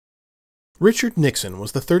Richard Nixon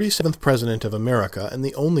was the 37th President of America and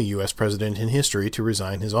the only U.S. president in history to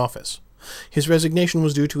resign his office. His resignation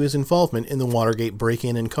was due to his involvement in the Watergate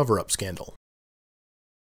break-in and cover-up scandal.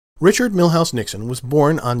 Richard Milhous Nixon was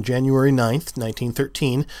born on January 9,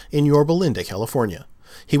 1913, in Yorba Linda, California.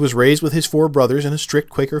 He was raised with his four brothers in a strict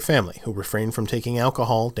Quaker family who refrained from taking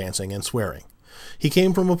alcohol, dancing, and swearing. He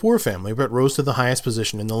came from a poor family but rose to the highest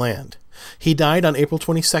position in the land. He died on April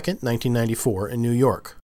 22, 1994, in New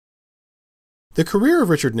York. The career of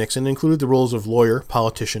Richard Nixon included the roles of lawyer,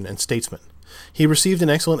 politician, and statesman. He received an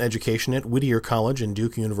excellent education at Whittier College and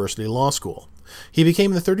Duke University Law School. He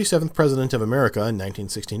became the 37th President of America in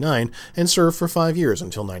 1969 and served for 5 years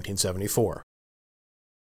until 1974.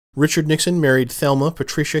 Richard Nixon married Thelma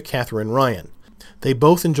Patricia Catherine Ryan. They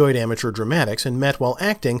both enjoyed amateur dramatics and met while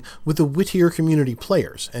acting with the Whittier Community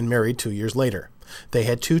Players and married 2 years later. They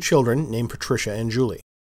had 2 children named Patricia and Julie.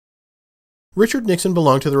 Richard Nixon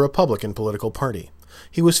belonged to the Republican political party.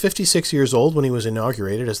 He was 56 years old when he was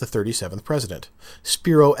inaugurated as the 37th president.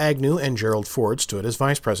 Spiro Agnew and Gerald Ford stood as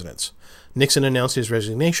vice presidents. Nixon announced his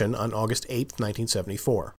resignation on August 8,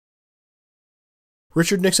 1974.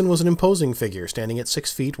 Richard Nixon was an imposing figure, standing at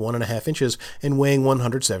 6 feet 1.5 inches and weighing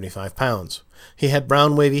 175 pounds. He had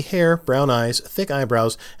brown wavy hair, brown eyes, thick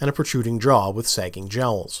eyebrows, and a protruding jaw with sagging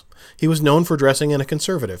jowls. He was known for dressing in a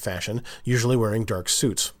conservative fashion, usually wearing dark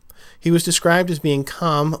suits. He was described as being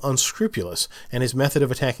calm, unscrupulous, and his method of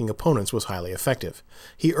attacking opponents was highly effective.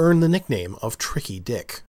 He earned the nickname of Tricky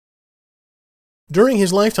Dick. During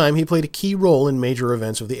his lifetime, he played a key role in major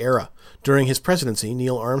events of the era. During his presidency,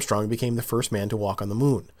 Neil Armstrong became the first man to walk on the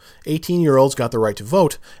moon. 18-year-olds got the right to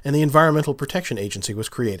vote, and the Environmental Protection Agency was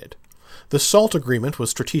created. The SALT Agreement was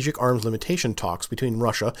strategic arms limitation talks between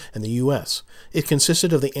Russia and the U.S. It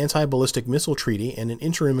consisted of the Anti-Ballistic Missile Treaty and an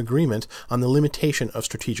interim agreement on the limitation of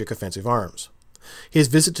strategic offensive arms. His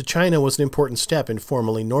visit to China was an important step in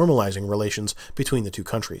formally normalizing relations between the two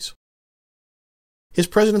countries. His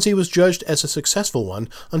presidency was judged as a successful one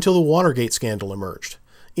until the Watergate scandal emerged.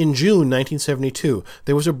 In June 1972,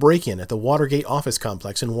 there was a break-in at the Watergate office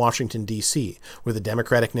complex in Washington, D.C., where the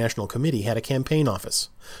Democratic National Committee had a campaign office.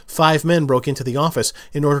 5 men broke into the office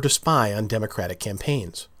in order to spy on Democratic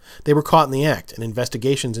campaigns. They were caught in the act, and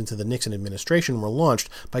investigations into the Nixon administration were launched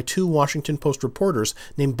by 2 Washington Post reporters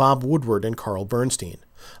named Bob Woodward and Carl Bernstein.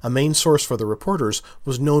 A main source for the reporters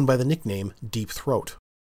was known by the nickname Deep Throat.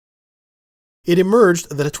 It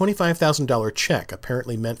emerged that a $25,000 check,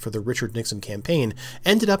 apparently meant for the Richard Nixon campaign,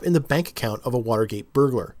 ended up in the bank account of a Watergate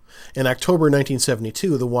burglar. In October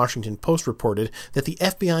 1972, the Washington Post reported that the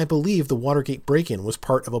FBI believed the Watergate break-in was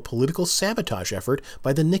part of a political sabotage effort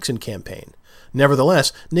by the Nixon campaign.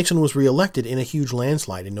 Nevertheless, Nixon was reelected in a huge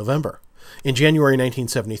landslide in November. In January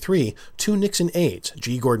 1973, 2 Nixon aides,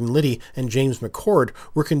 G. Gordon Liddy and James McCord,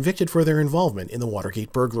 were convicted for their involvement in the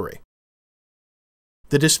Watergate burglary.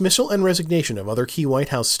 The dismissal and resignation of other key White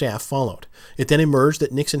House staff followed. It then emerged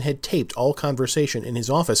that Nixon had taped all conversation in his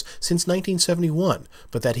office since 1971,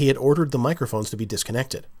 but that he had ordered the microphones to be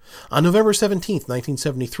disconnected. On November 17,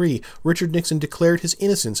 1973, Richard Nixon declared his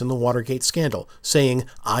innocence in the Watergate scandal, saying,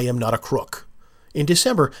 "I am not a crook." In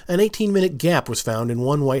December, an 18-minute gap was found in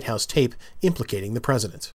one White House tape implicating the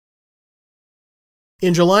president.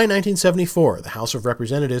 In July 1974, the House of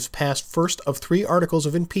Representatives passed first of 3 articles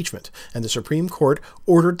of impeachment, and the Supreme Court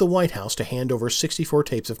ordered the White House to hand over 64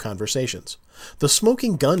 tapes of conversations. The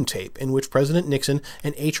smoking gun tape, in which President Nixon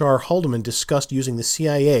and H.R. Haldeman discussed using the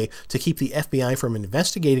CIA to keep the FBI from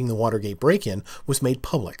investigating the Watergate break-in, was made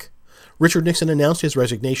public. Richard Nixon announced his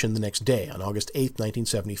resignation the next day, on August 8,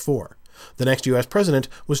 1974. The next U.S. president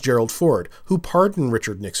was Gerald Ford, who pardoned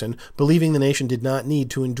Richard Nixon, believing the nation did not need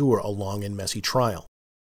to endure a long and messy trial.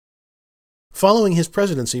 Following his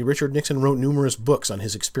presidency, Richard Nixon wrote numerous books on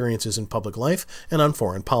his experiences in public life and on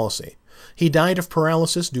foreign policy. He died of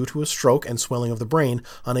paralysis due to a stroke and swelling of the brain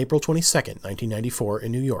on April 22, 1994,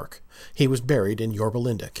 in New York. He was buried in Yorba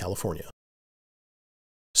Linda, California.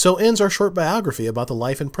 So ends our short biography about the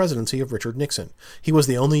life and presidency of Richard Nixon. He was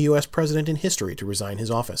the only U.S. president in history to resign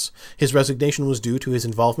his office. His resignation was due to his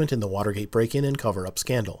involvement in the Watergate break-in and cover-up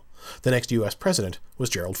scandal. The next U.S. president was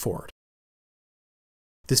Gerald Ford.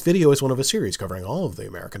 This video is one of a series covering all of the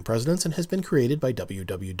American presidents and has been created by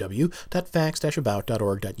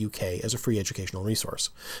www.facts-about.org.uk as a free educational resource.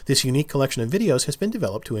 This unique collection of videos has been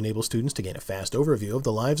developed to enable students to gain a fast overview of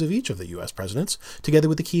the lives of each of the U.S. presidents, together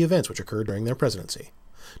with the key events which occurred during their presidency.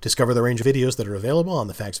 Discover the range of videos that are available on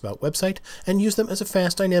the Facts About website and use them as a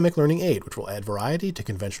fast, dynamic learning aid which will add variety to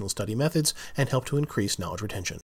conventional study methods and help to increase knowledge retention.